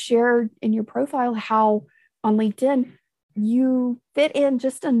 you shared in your profile how on LinkedIn, you fit in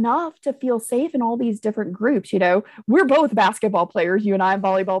just enough to feel safe in all these different groups. We're both basketball players, you and I,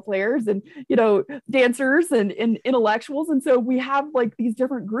 volleyball players, and, dancers and intellectuals. And so we have these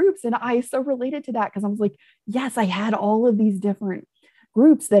different groups. And I so related to that because I was like, yes, I had all of these different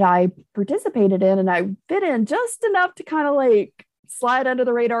groups that I participated in, and I fit in just enough to kind of slide under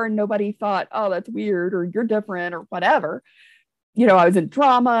the radar, and nobody thought, oh, that's weird, or you're different, or whatever. I was in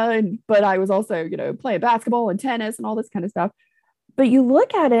drama, but I was also, playing basketball and tennis and all this kind of stuff. But you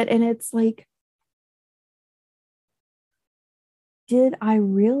look at it and it's like, did I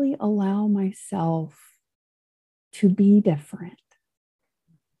really allow myself to be different?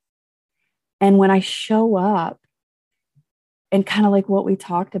 And when I show up, and kind of like what we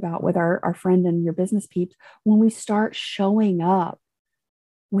talked about with our friend and your business peeps, when we start showing up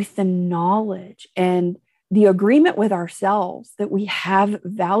with the knowledge and the agreement with ourselves that we have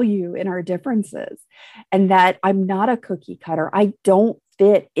value in our differences, and that I'm not a cookie cutter. I don't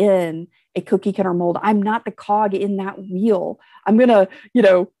fit in a cookie cutter mold. I'm not the cog in that wheel. I'm going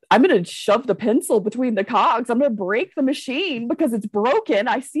to shove the pencil between the cogs. I'm going to break the machine because it's broken.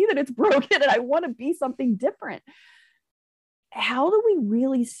 I see that it's broken and I want to be something different. How do we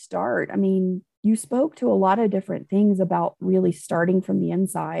really start? I mean, you spoke to a lot of different things about really starting from the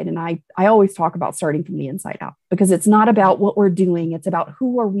inside. And I always talk about starting from the inside out, because it's not about what we're doing. It's about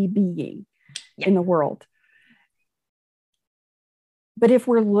who are we being in the world. But if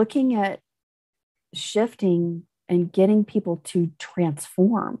we're looking at shifting and getting people to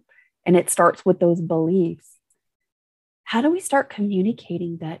transform, and it starts with those beliefs, how do we start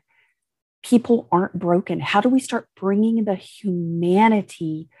communicating that people aren't broken? How do we start bringing the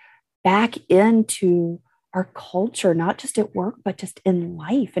humanity back into our culture, not just at work, but just in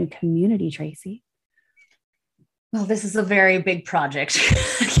life and community, Tracy? Well, this is a very big project,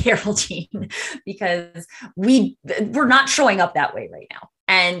 Geraldine, because we're not showing up that way right now.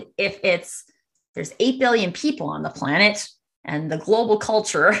 And if there's 8 billion people on the planet and the global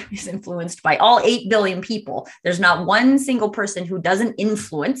culture is influenced by all 8 billion people, there's not one single person who doesn't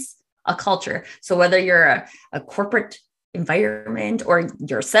influence a culture. So whether you're a corporate environment or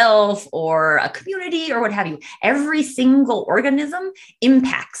yourself or a community or what have you, every single organism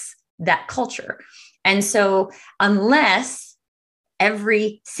impacts that culture. And so unless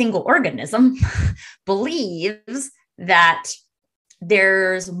every single organism believes that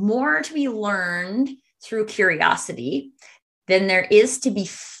there's more to be learned through curiosity than there is to be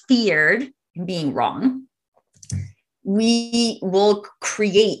feared in being wrong, we will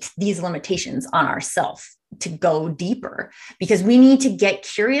create these limitations on ourselves to go deeper, because we need to get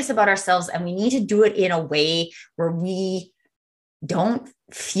curious about ourselves, and we need to do it in a way where we don't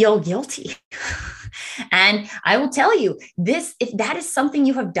feel guilty. And I will tell you this, if that is something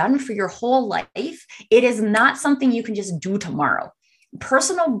you have done for your whole life, it is not something you can just do tomorrow.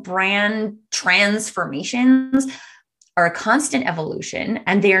 Personal brand transformations are a constant evolution,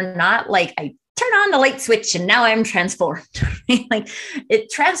 and they are not like I turn on the light switch and now I'm transformed.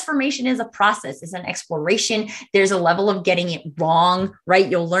 Transformation is a process, it's an exploration. There's a level of getting it wrong, right?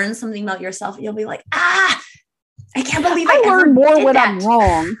 You'll learn something about yourself. You'll be like, I can't believe I learn more when I'm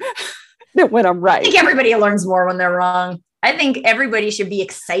wrong than when I'm right. I think everybody learns more when they're wrong. I think everybody should be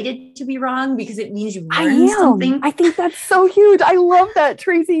excited to be wrong because it means you learn something. I think that's so huge. I love that,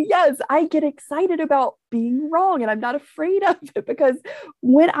 Tracy. Yes, I get excited about being wrong, and I'm not afraid of it, because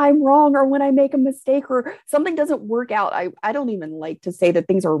when I'm wrong or when I make a mistake or something doesn't work out, I don't even like to say that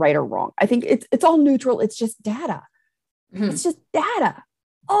things are right or wrong. I think it's all neutral. It's just data. Mm-hmm. It's just data.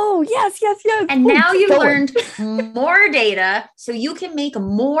 Oh, yes. And now you've learned more data so you can make a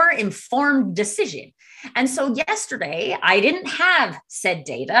more informed decision. And so yesterday, I didn't have said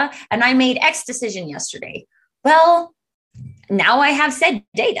data and I made X decision yesterday. Well, now I have said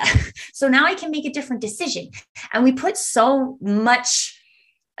data. So now I can make a different decision. And we put so much,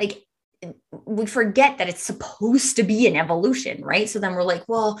 we forget that it's supposed to be an evolution, right? So then we're like,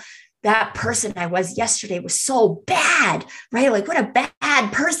 well, that person I was yesterday was so bad, right? Like, what a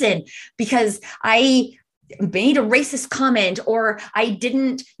bad person, because I made a racist comment, or I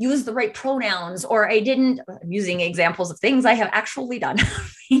didn't use the right pronouns, or I'm using examples of things I have actually done.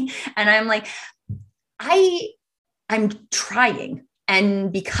 And I'm like, I'm trying.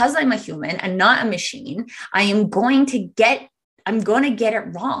 And because I'm a human and not a machine, I'm going to get it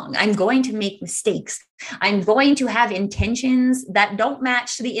wrong. I'm going to make mistakes. I'm going to have intentions that don't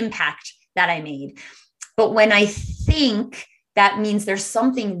match the impact that I made. But when I think that means there's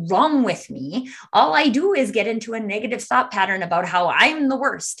something wrong with me, all I do is get into a negative thought pattern about how I'm the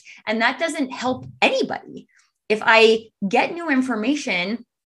worst. And that doesn't help anybody. If I get new information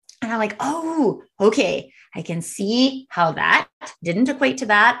and I'm like, oh, okay, I can see how that didn't equate to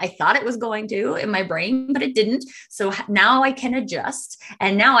that. I thought it was going to in my brain, but it didn't. So now I can adjust,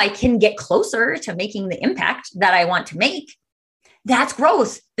 and now I can get closer to making the impact that I want to make. That's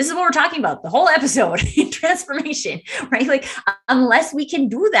growth. This is what we're talking about the whole episode in transformation, right? Like, unless we can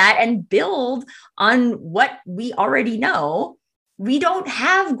do that and build on what we already know, we don't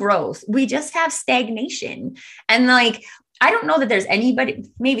have growth. We just have stagnation. And I don't know that there's anybody,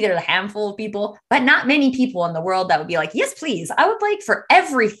 maybe there's a handful of people, but not many people in the world that would be like, yes, please. I would like for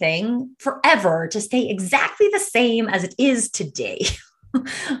everything forever to stay exactly the same as it is today.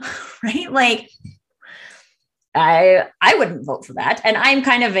 Right? Like, I wouldn't vote for that. And I'm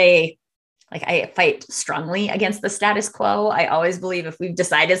kind of I fight strongly against the status quo. I always believe if we've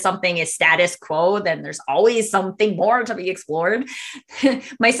decided something is status quo, then there's always something more to be explored.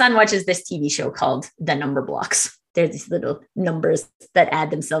 My son watches this TV show called The Number Blocks. There's these little numbers that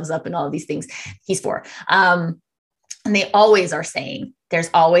add themselves up and all of these things. He's 4. And they always are saying there's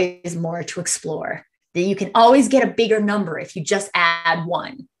always more to explore, that you can always get a bigger number if you just add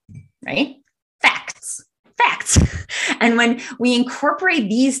 1, right? Facts. And when we incorporate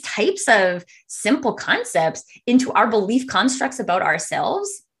these types of simple concepts into our belief constructs about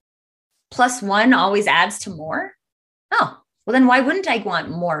ourselves, +1 always adds to more. Oh, well, then why wouldn't I want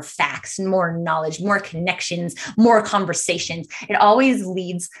more facts, more knowledge, more connections, more conversations? It always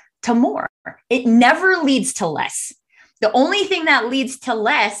leads to more. It never leads to less. The only thing that leads to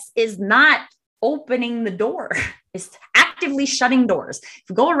less is not opening the door. It's actively shutting doors. If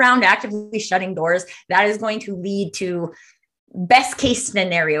you go around actively shutting doors, that is going to lead to best case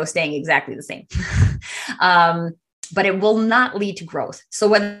scenario staying exactly the same. but it will not lead to growth. So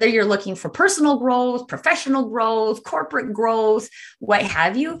whether you're looking for personal growth, professional growth, corporate growth, what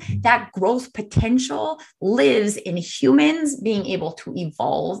have you, that growth potential lives in humans being able to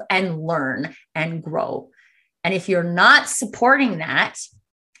evolve and learn and grow. And if you're not supporting that,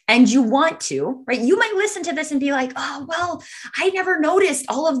 and you want to, right? You might listen to this and be like, oh, well, I never noticed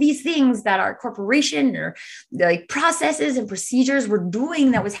all of these things that our corporation or the like processes and procedures were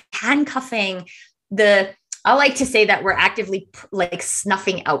doing that was handcuffing I like to say that we're actively like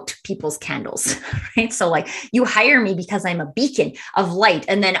snuffing out people's candles, right? So like you hire me because I'm a beacon of light,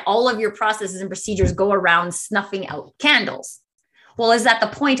 and then all of your processes and procedures go around snuffing out candles. Well, is that the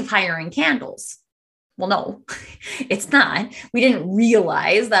point of hiring candles? Well, no, it's not. We didn't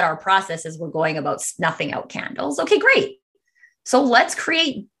realize that our processes were going about snuffing out candles. Okay, great. So let's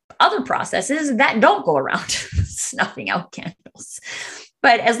create other processes that don't go around snuffing out candles.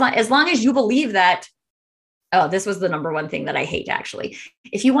 But as long as you believe that, oh, this was the number one thing that I hate, actually.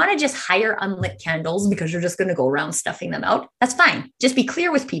 If you want to just hire unlit candles because you're just going to go around stuffing them out, that's fine. Just be clear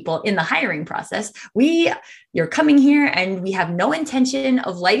with people in the hiring process. You're coming here and we have no intention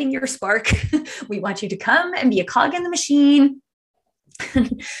of lighting your spark. We want you to come and be a cog in the machine.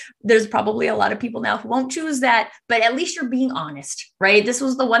 There's probably a lot of people now who won't choose that, but at least you're being honest, right? This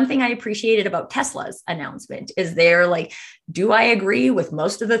was the one thing I appreciated about Tesla's announcement is they're like, do I agree with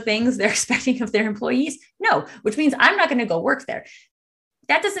most of the things they're expecting of their employees? No, which means I'm not going to go work there.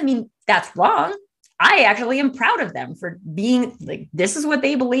 That doesn't mean that's wrong. I actually am proud of them for being like, this is what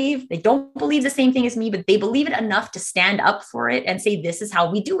they believe. They don't believe the same thing as me, but they believe it enough to stand up for it and say, this is how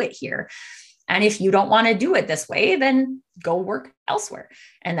we do it here. And if you don't want to do it this way, then go work elsewhere.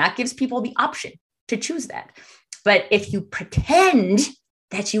 And that gives people the option to choose that. But if you pretend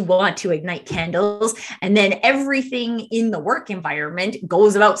that you want to ignite candles and then everything in the work environment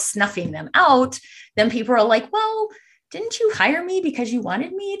goes about snuffing them out, then people are like, well, didn't you hire me because you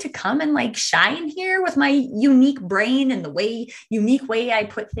wanted me to come and like shine here with my unique brain and the unique way I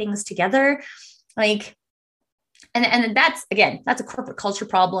put things together? Like, and that's a corporate culture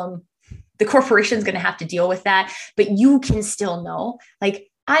problem. The corporation is going to have to deal with that, but you can still know, like,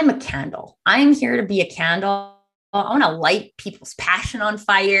 I'm a candle. I'm here to be a candle. I want to light people's passion on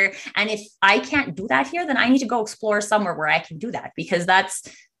fire. And if I can't do that here, then I need to go explore somewhere where I can do that, because that's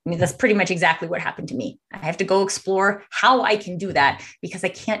pretty much exactly what happened to me. I have to go explore how I can do that because I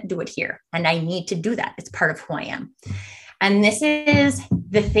can't do it here. And I need to do that. It's part of who I am. And this is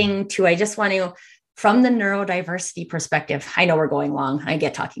the thing too. I just want to, from the neurodiversity perspective, I know we're going long. I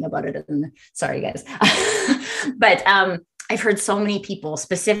get talking about it. Sorry, guys. But I've heard so many people,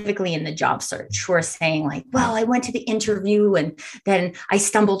 specifically in the job search, who are saying like, well, I went to the interview and then I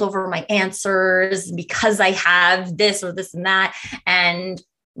stumbled over my answers because I have this or this and that. And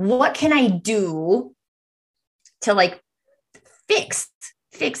what can I do to like fix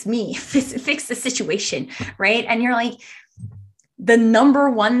me, fix the situation, right? And you're like, the number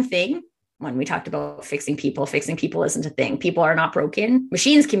one thing, when we talked about fixing people isn't a thing. People are not broken.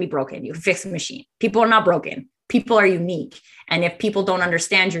 Machines can be broken. You can fix a machine. People are not broken. People are unique. And if people don't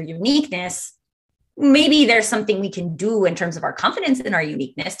understand your uniqueness, maybe there's something we can do in terms of our confidence in our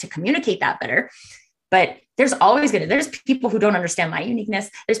uniqueness to communicate that better. But there's people who don't understand my uniqueness.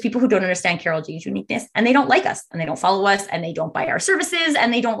 There's people who don't understand Carol G's uniqueness, and they don't like us, and they don't follow us, and they don't buy our services,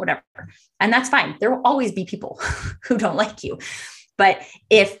 and they don't whatever. And that's fine. There will always be people who don't like you. But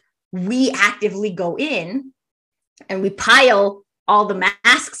if we actively go in and we pile all the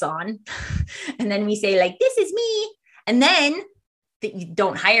masks on, and then we say like, this is me. And then that you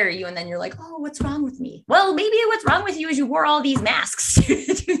don't hire you. And then you're like, oh, what's wrong with me? Well, maybe what's wrong with you is you wore all these masks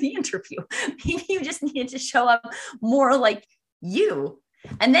to the interview. Maybe you just needed to show up more like you.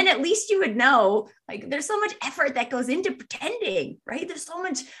 And then at least you would know, like, there's so much effort that goes into pretending, right? There's so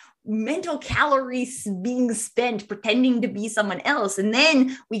much mental calories being spent pretending to be someone else. And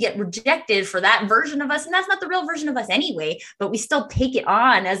then we get rejected for that version of us. And that's not the real version of us anyway, but we still take it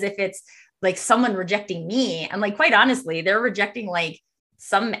on as if it's like someone rejecting me. And like, quite honestly, they're rejecting like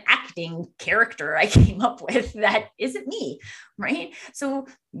some acting character I came up with that isn't me, right? So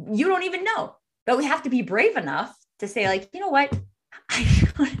you don't even know, but we have to be brave enough to say like, you know what?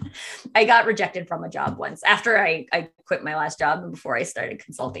 I got rejected from a job once after I quit my last job and before I started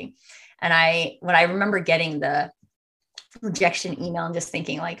consulting. And when I remember getting the rejection email and just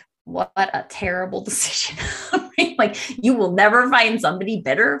thinking like, what a terrible decision. Right? Like, you will never find somebody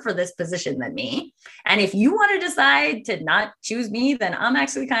better for this position than me. And if you want to decide to not choose me, then I'm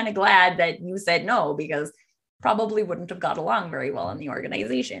actually kind of glad that you said no, because probably wouldn't have got along very well in the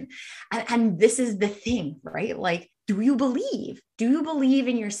organization. And this is the thing, right? Like, do you believe? Do you believe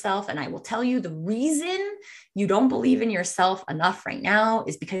in yourself? And I will tell you the reason you don't believe in yourself enough right now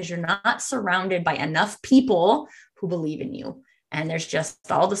is because you're not surrounded by enough people who believe in you. And there's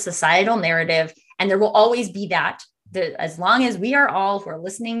just all the societal narrative, and there will always be that. As long as we are all who are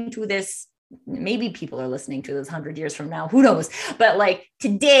listening to this, maybe people are listening to this 100 years from now, who knows? But like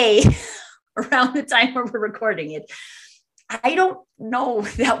today, around the time where we're recording it, I don't know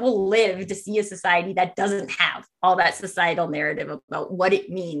that we'll live to see a society that doesn't have all that societal narrative about what it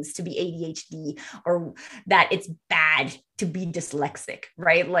means to be ADHD, or that it's bad to be dyslexic,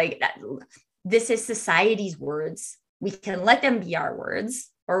 right? Like that, this is society's words. We can let them be our words,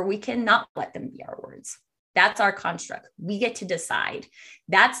 or we cannot let them be our words. That's our construct. We get to decide.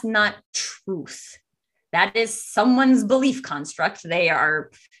 That's not truth. That is someone's belief construct they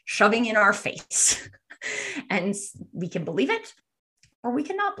are shoving in our face. And we can believe it or we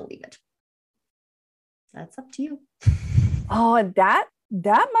cannot believe it. That's up to you. Oh, that,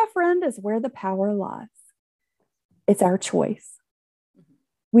 my friend, is where the power lies. It's our choice.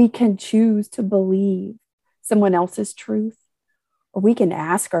 We can choose to believe someone else's truth, or we can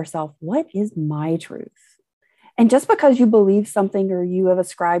ask ourselves, what is my truth? And just because you believe something or you have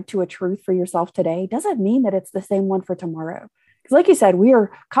ascribed to a truth for yourself today doesn't mean that it's the same one for tomorrow. Because like you said, we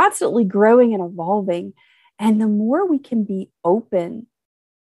are constantly growing and evolving. And the more we can be open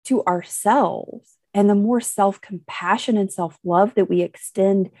to ourselves, and the more self-compassion and self-love that we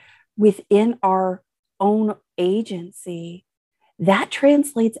extend within our own agency, that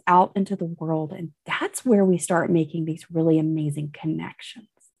translates out into the world. And that's where we start making these really amazing connections.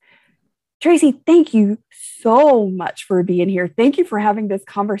 Tracy, thank you so much for being here. Thank you for having this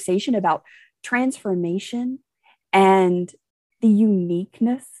conversation about transformation and the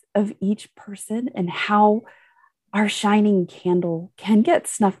uniqueness of each person, and how our shining candle can get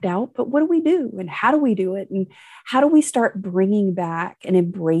snuffed out. But what do we do? And how do we do it? And how do we start bringing back and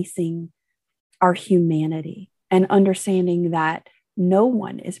embracing our humanity and understanding that no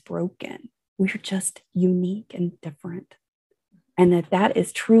one is broken? We're just unique and different. And that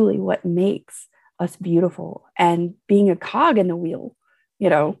is truly what makes us beautiful. And being a cog in the wheel,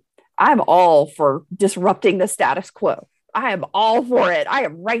 I'm all for disrupting the status quo. I am all for it. I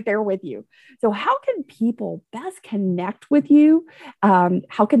am right there with you. So how can people best connect with you?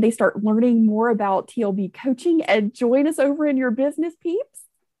 How can they start learning more about TLB coaching and join us over in your business, peeps?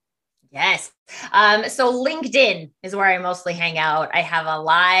 Yes. So LinkedIn is where I mostly hang out. I have a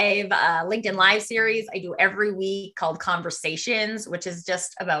live LinkedIn live series I do every week called Conversations, which is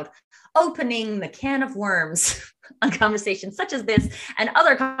just about opening the can of worms on conversations such as this and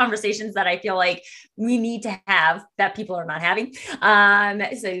other conversations that I feel like we need to have that people are not having.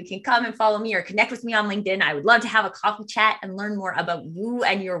 So you can come and follow me or connect with me on LinkedIn. I would love to have a coffee chat and learn more about you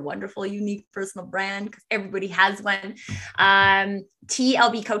and your wonderful, unique personal brand, because everybody has one.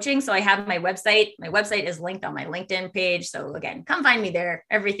 TLB coaching. So I have my website. My website is linked on my LinkedIn page. So again, come find me there.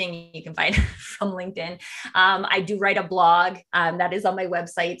 Everything you can find from LinkedIn. I do write a blog that is on my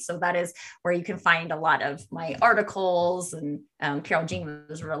website. So that is where you can find a lot of my articles, and Carol Jean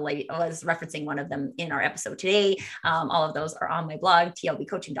was referencing one of them in our episode today. All of those are on my blog,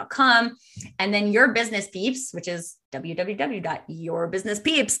 tlbcoaching.com. And then Your Business Peeps, which is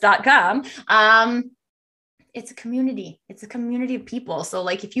www.yourbusinesspeeps.com. It's a community. It's a community of people. So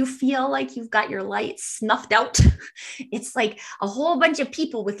like, if you feel like you've got your light snuffed out, it's like a whole bunch of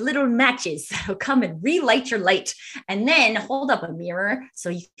people with little matches that'll come and relight your light, and then hold up a mirror so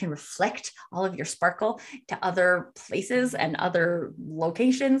you can reflect all of your sparkle to other places and other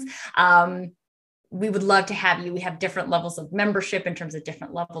locations. We would love to have you. We have different levels of membership in terms of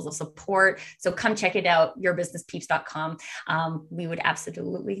different levels of support. So come check it out, yourbusinesspeeps.com. We would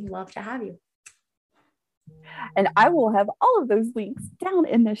absolutely love to have you. And I will have all of those links down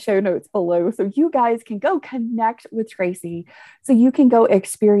in the show notes below, so you guys can go connect with Tracy, so you can go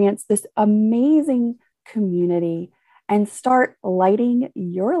experience this amazing community and start lighting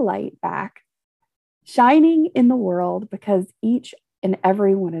your light back, shining in the world, because each and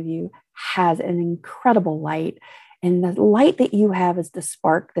every one of you has an incredible light. And the light that you have is the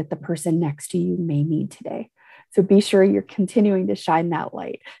spark that the person next to you may need today. So be sure you're continuing to shine that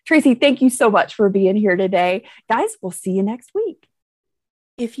light. Tracy, thank you so much for being here today. Guys, we'll see you next week.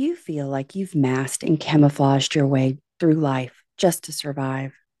 If you feel like you've masked and camouflaged your way through life just to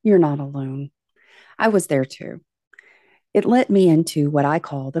survive, you're not alone. I was there too. It led me into what I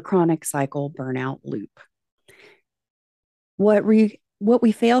call the chronic cycle burnout loop. What we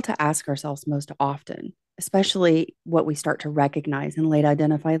fail to ask ourselves most often, especially what we start to recognize in late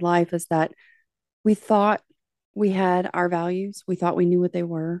identified life, is that we thought we had our values. We thought we knew what they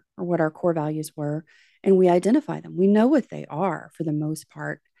were, or what our core values were. and we identify them. We know what they are for the most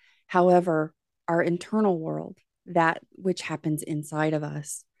part. However, our internal world, that which happens inside of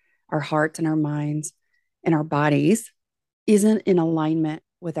us, our hearts and our minds and our bodies, isn't in alignment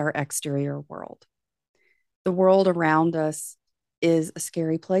with our exterior world. The world around us is a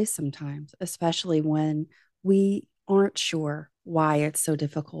scary place sometimes, especially when we aren't sure why it's so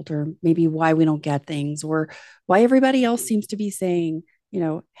difficult, or maybe why we don't get things, or why everybody else seems to be saying,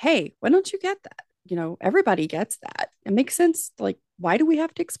 hey, why don't you get that? Everybody gets that. It makes sense. Like, why do we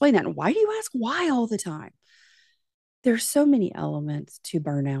have to explain that? And why do you ask why all the time? There's so many elements to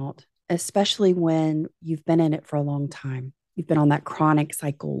burnout, especially when you've been in it for a long time. You've been on that chronic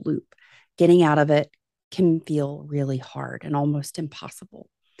cycle loop. Getting out of it can feel really hard and almost impossible.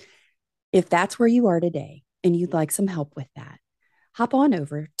 If that's where you are today and you'd like some help with that, hop on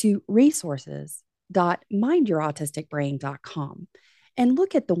over to resources.mindyourautisticbrain.com and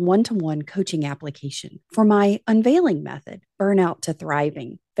look at the one-to-one coaching application for my unveiling method, Burnout to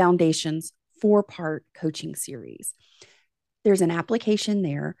Thriving Foundations 4-part coaching series. There's an application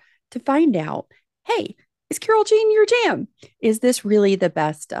there to find out, hey, is Carol Jean your jam? Is this really the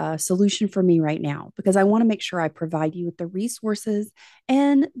best solution for me right now? Because I want to make sure I provide you with the resources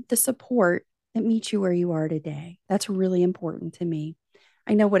and the support that meets you where you are today. That's really important to me.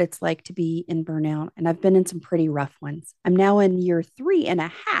 I know what it's like to be in burnout, and I've been in some pretty rough ones. I'm now in year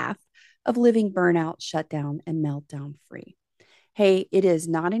 3.5 of living burnout, shutdown, and meltdown free. Hey, it is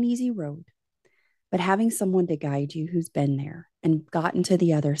not an easy road, but having someone to guide you who's been there and gotten to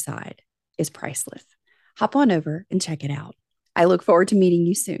the other side is priceless. Hop on over and check it out. I look forward to meeting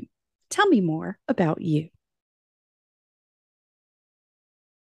you soon. Tell me more about you.